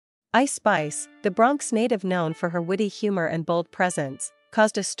Ice Spice, the Bronx native known for her witty humor and bold presence,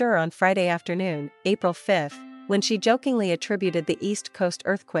 caused a stir on Friday afternoon, April 5, when she jokingly attributed the East Coast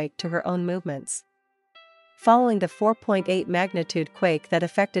earthquake to her own movements. Following the 4.8 magnitude quake that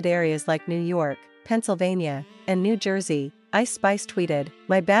affected areas like New York, Pennsylvania, and New Jersey, Ice Spice tweeted,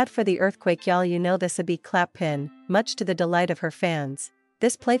 "My bad for the earthquake, y'all, you know this'll be clap pin," much to the delight of her fans.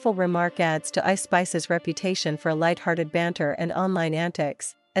 This playful remark adds to Ice Spice's reputation for lighthearted banter and online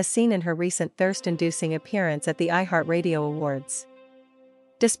antics, as seen in her recent thirst-inducing appearance at the iHeartRadio Awards.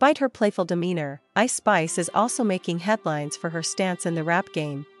 Despite her playful demeanor, Ice Spice is also making headlines for her stance in the rap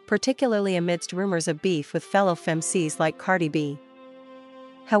game, particularly amidst rumors of beef with fellow femces like Cardi B.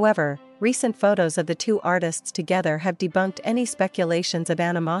 However, recent photos of the two artists together have debunked any speculations of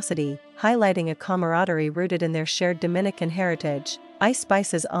animosity, highlighting a camaraderie rooted in their shared Dominican heritage. Ice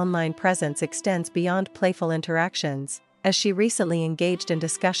Spice's online presence extends beyond playful interactions, as she recently engaged in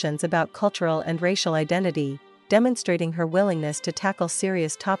discussions about cultural and racial identity, demonstrating her willingness to tackle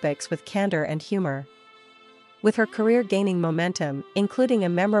serious topics with candor and humor. With her career gaining momentum, including a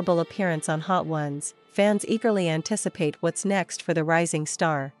memorable appearance on Hot Ones, fans eagerly anticipate what's next for the rising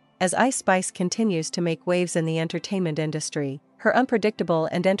star. As Ice Spice continues to make waves in the entertainment industry, her unpredictable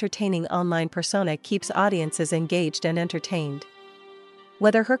and entertaining online persona keeps audiences engaged and entertained.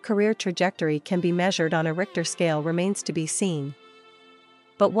 Whether her career trajectory can be measured on a Richter scale remains to be seen.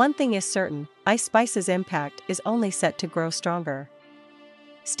 But one thing is certain, Ice Spice's impact is only set to grow stronger.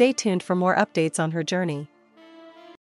 Stay tuned for more updates on her journey.